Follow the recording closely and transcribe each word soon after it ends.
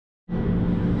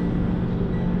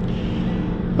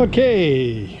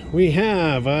Okay, we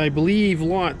have, I believe,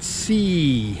 lot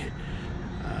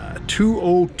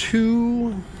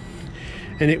C-202,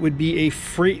 and it would be a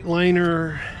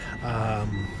Freightliner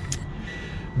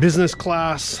business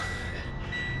class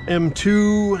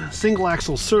M2 single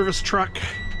axle service truck.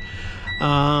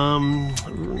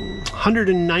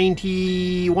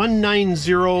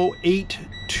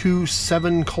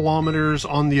 190,827 kilometers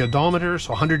on the odometer,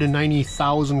 so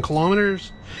 190,000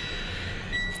 kilometers.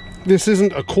 This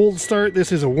isn't a cold start,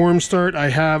 this is a warm start. I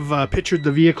have pictured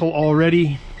the vehicle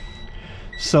already,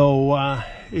 so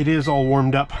it is all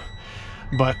warmed up,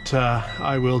 but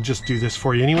I will just do this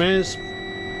for you anyways.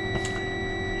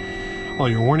 All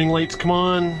your warning lights come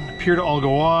on, appear to all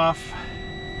go off.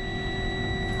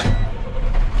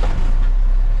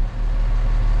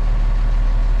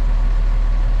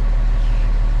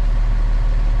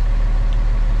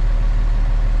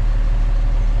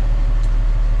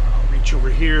 Over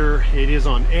here, it is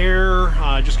on air.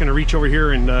 Just going to reach over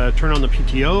here and turn on the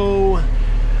PTO,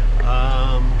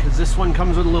 because this one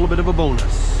comes with a little bit of a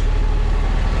bonus.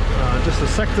 Just a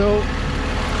sec though.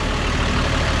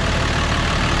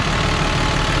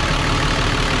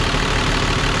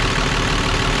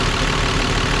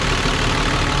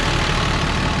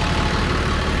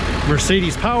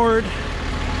 Mercedes powered.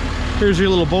 Here's your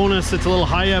little bonus. It's a little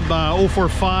Hiab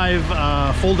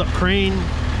 045 fold-up crane.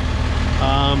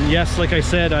 Yes, like I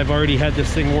said, I've already had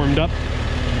this thing warmed up.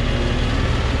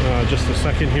 Just a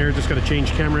second here, just got to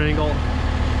change camera angle.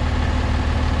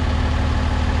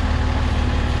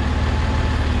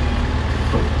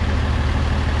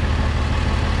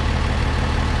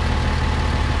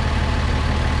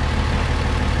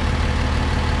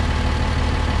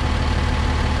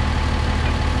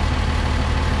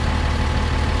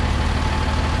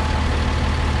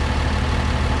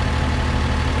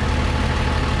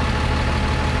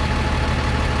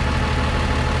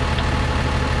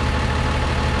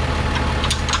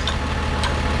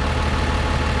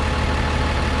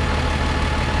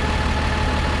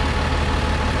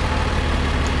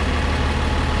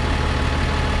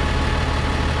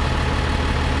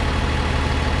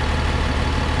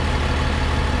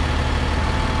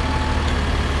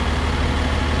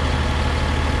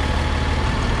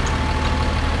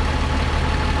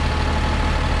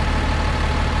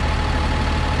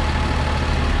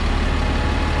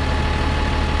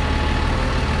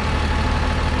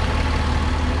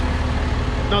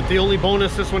 Not the only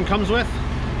bonus this one comes with.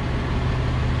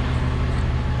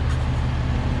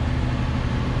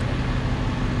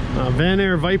 Van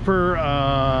Air Viper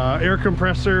air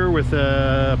compressor with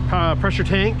a pressure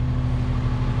tank,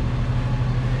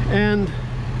 and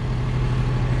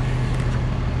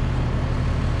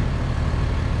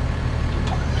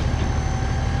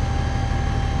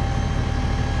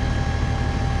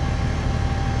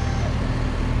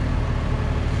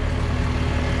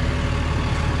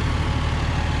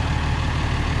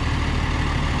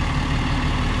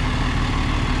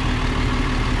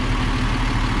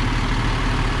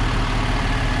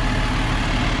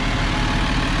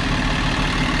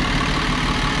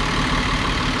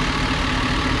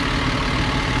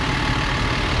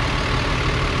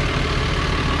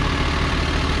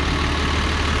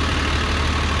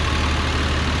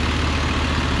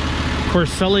of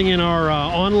course, selling in our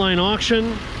online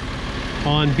auction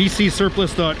on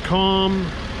bcsurplus.com,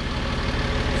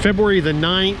 February the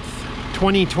 9th,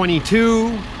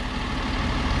 2022.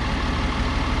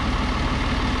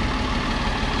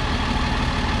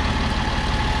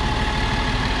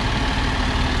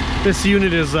 This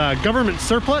unit is government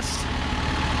surplus.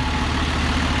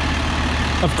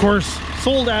 Of course,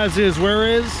 sold as is, where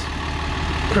is.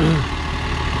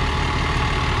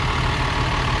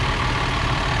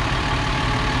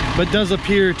 But does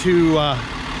appear to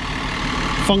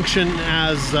function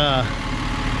as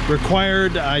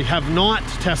required. I have not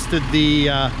tested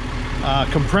the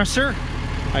compressor.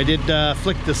 I did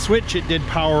flick the switch, it did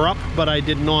power up, but I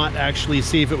did not actually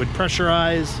see if it would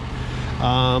pressurize.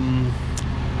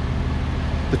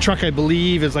 The truck, I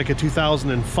believe, is like a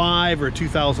 2005 or a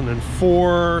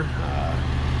 2004,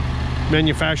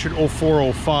 manufactured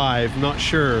 0405, not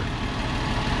sure.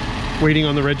 Waiting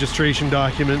on the registration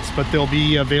documents, but they'll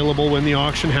be available when the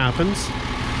auction happens.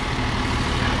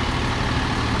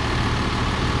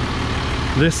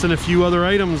 This and a few other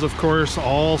items, of course,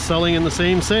 all selling in the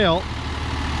same sale.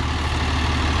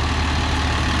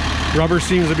 Rubber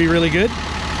seems to be really good.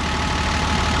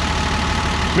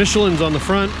 Michelin's on the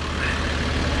front.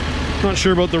 Not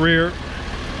sure about the rear.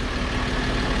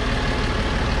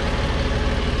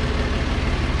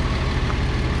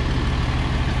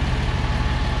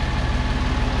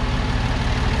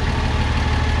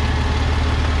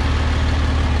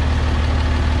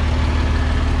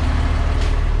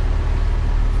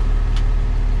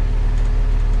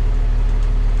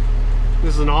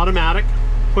 This is an automatic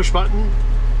push button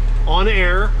on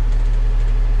air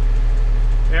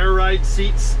ride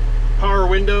seats, power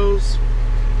windows,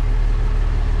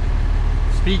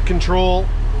 speed control.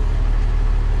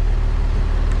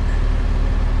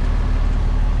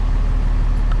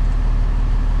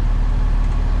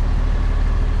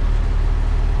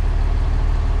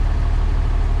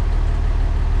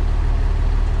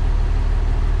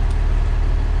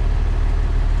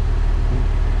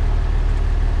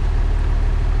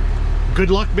 Good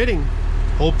luck bidding.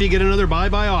 Hope you get another buy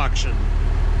by auction.